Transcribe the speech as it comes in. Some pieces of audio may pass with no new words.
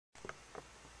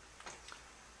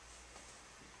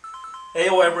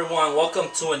Hello everyone,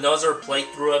 welcome to another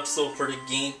playthrough episode for the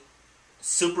game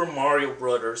Super Mario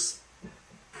Brothers.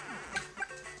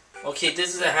 Okay,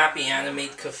 this is a Happy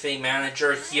Animate Cafe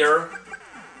manager here.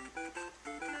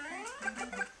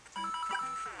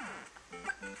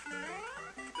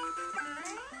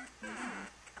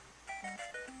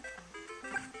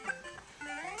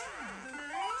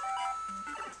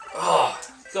 Oh,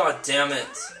 god damn it.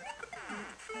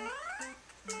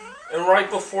 And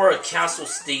right before a castle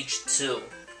stage 2.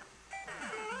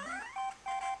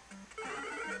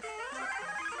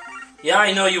 Yeah,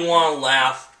 I know you want to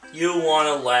laugh. You want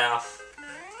to laugh.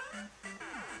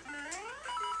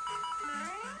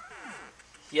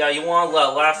 Yeah, you want to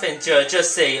laugh and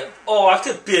just say, oh, I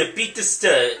could beat this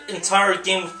entire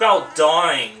game without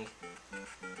dying.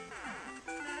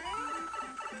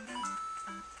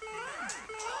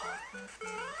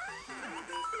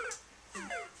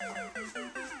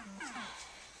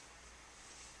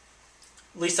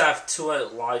 At least I have 2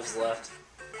 lives left.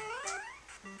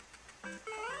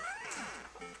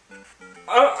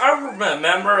 I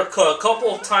remember a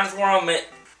couple of times where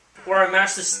I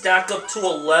managed to stack up to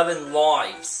 11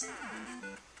 lives.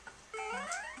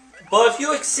 But if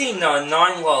you exceed 9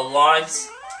 lives,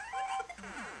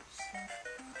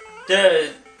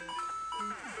 the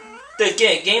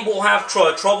game will have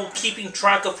trouble keeping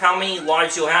track of how many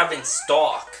lives you have in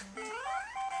stock.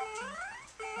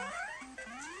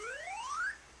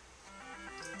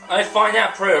 I find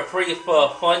that pretty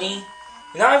funny,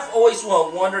 and I've always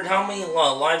wondered how many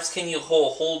lives can you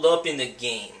hold up in the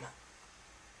game.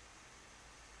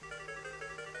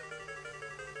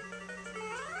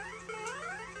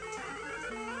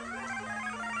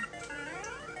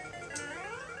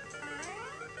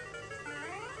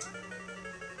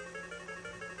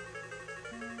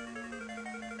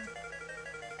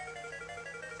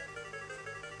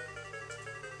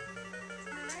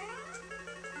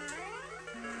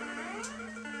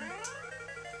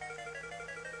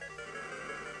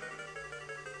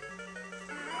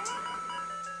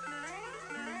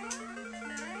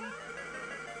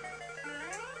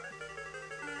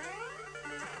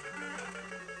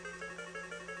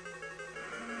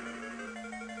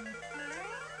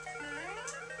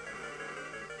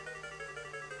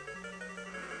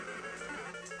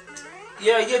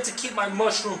 Yeah, I get to keep my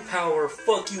mushroom power.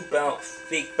 Fuck you,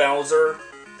 fake Bowser.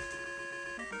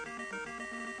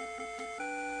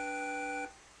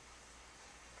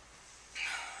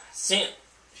 See,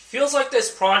 feels like this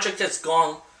project has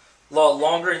gone a lot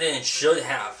longer than it should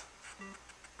have.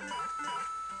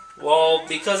 Well,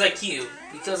 because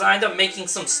I end up making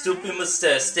some stupid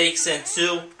mistakes, and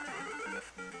 2,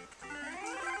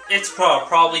 it's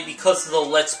probably because of the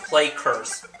Let's Play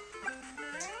curse.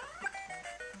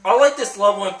 I like this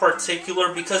level in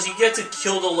particular because you get to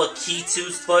kill the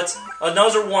Lakitus, but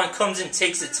another one comes and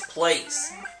takes its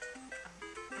place.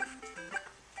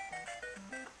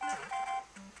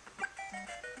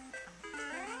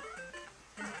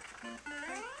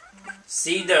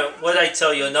 See, what I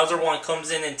tell you, another one comes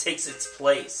in and takes its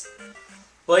place.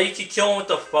 But you can kill him with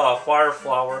the Fire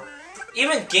Flower.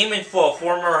 Even Game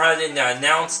Informer had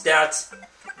announced that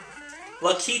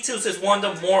Lakitus is one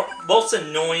of the most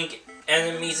annoying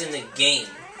enemies in the game.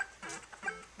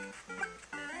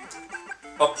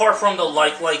 Apart from the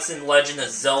likes in Legend of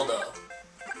Zelda.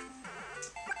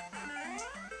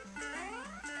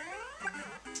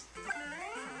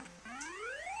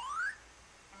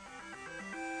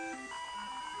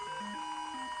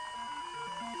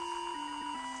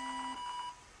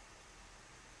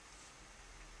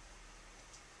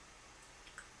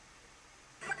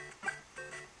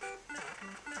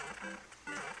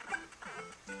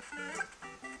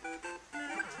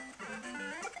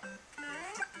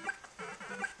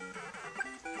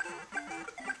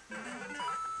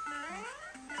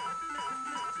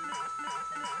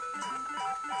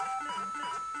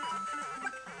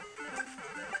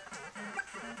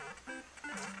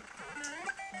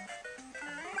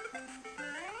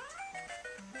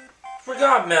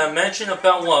 Forgot to mention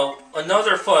about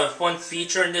another fun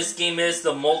feature in this game is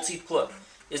the multiplayer.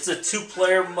 It's a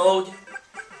 2-player mode.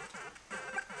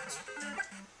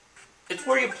 It's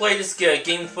where you play this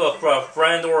game for a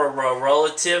friend or a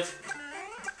relative.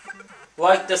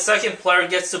 Like the second player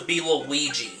gets to be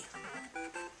Luigi.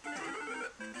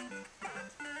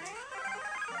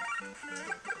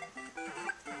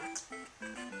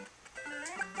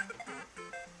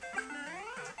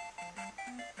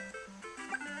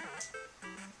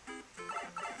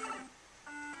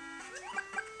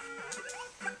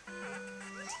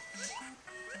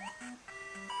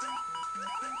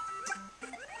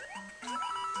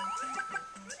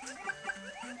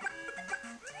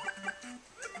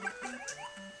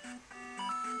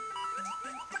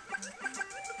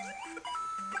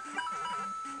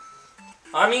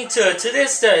 I mean, to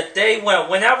this day,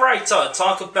 whenever I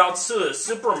talk about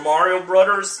Super Mario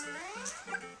Brothers,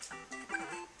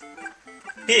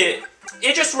 it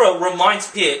just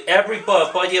reminds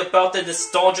everybody about the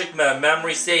nostalgic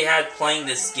memories they had playing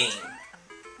this game.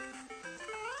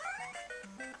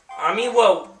 I mean,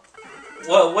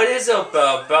 what is it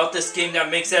about this game that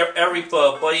makes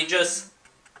everybody just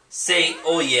say,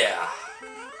 "Oh yeah"?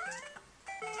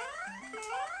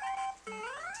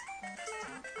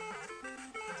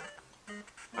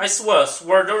 I swear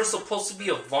there was supposed to be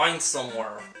a vine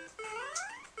somewhere.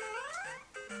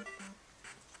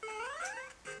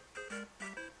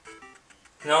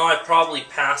 No, I probably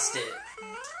passed it.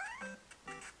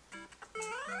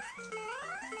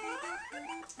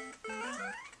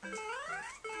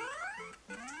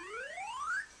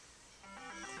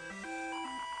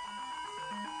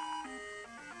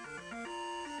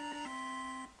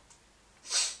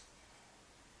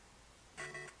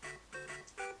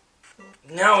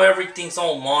 Now everything's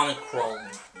all monochrome.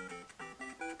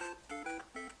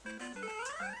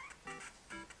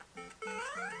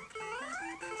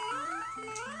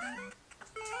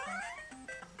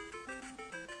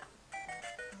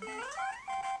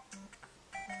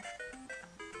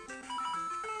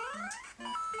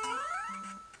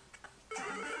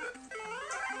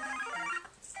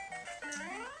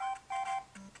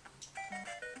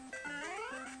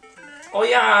 Oh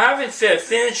yeah, I haven't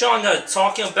finished on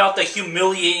talking about the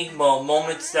humiliating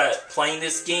moments that playing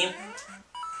this game.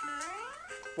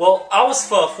 Well, I was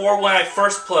 4 when I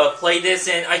first played this,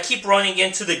 and I keep running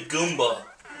into the Goomba.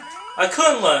 I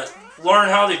couldn't learn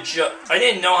how to jump. I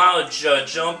didn't know how to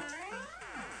jump.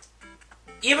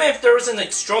 Even if there was an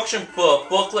instruction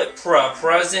booklet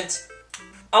present,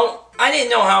 I didn't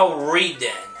know how to read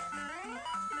then.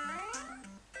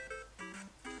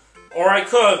 Or I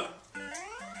could.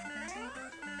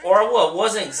 Or I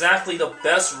wasn't exactly the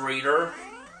best reader.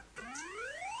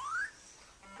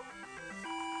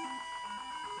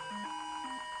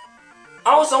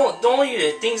 I was the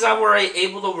only things I were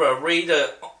able to read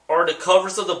are the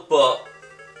covers of the book,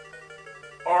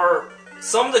 or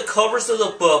some of the covers of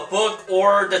the book,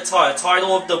 or the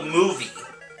title of the movie.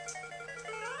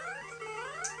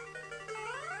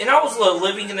 And I was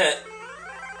living in and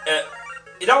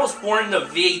I was born in the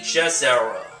VHS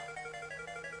era.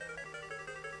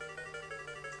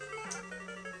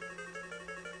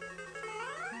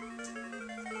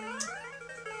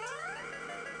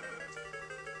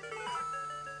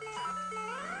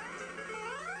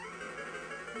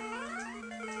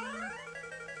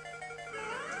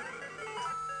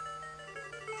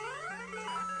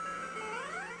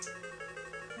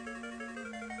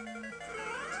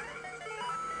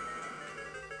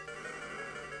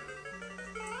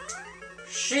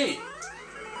 Shit,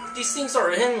 these things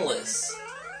are endless.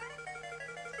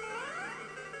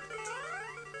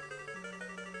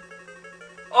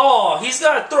 Oh, he's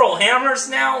gotta throw hammers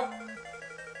now?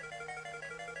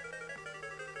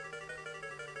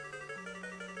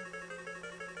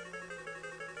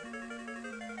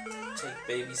 Take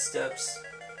baby steps.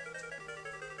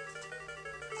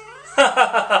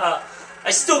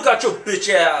 I still got your bitch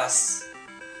ass.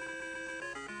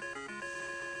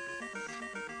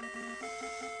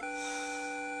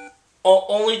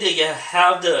 Only to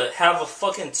have a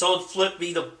fucking toad flip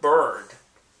me the bird.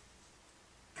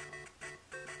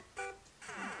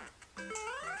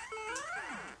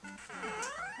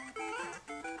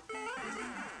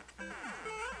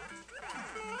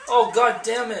 Oh god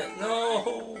damn it,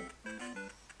 no.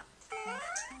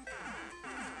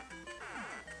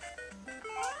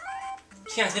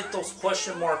 Can't hit those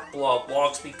question mark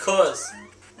blocks because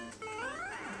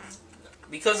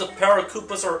the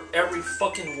Paracoopas are every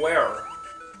fucking where.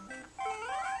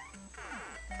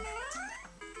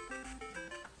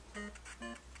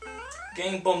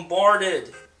 Getting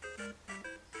bombarded.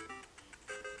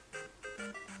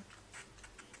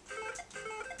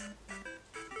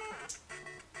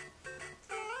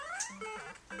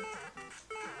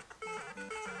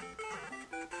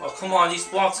 Oh come on, these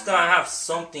blocks gotta have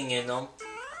something in them.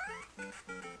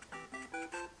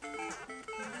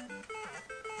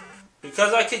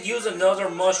 Because I could use another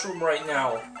mushroom right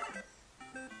now.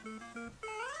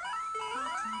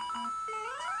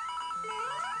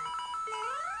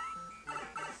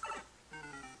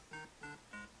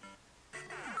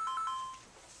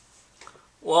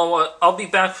 Well, I'll be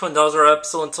back for another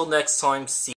episode. Until next time, see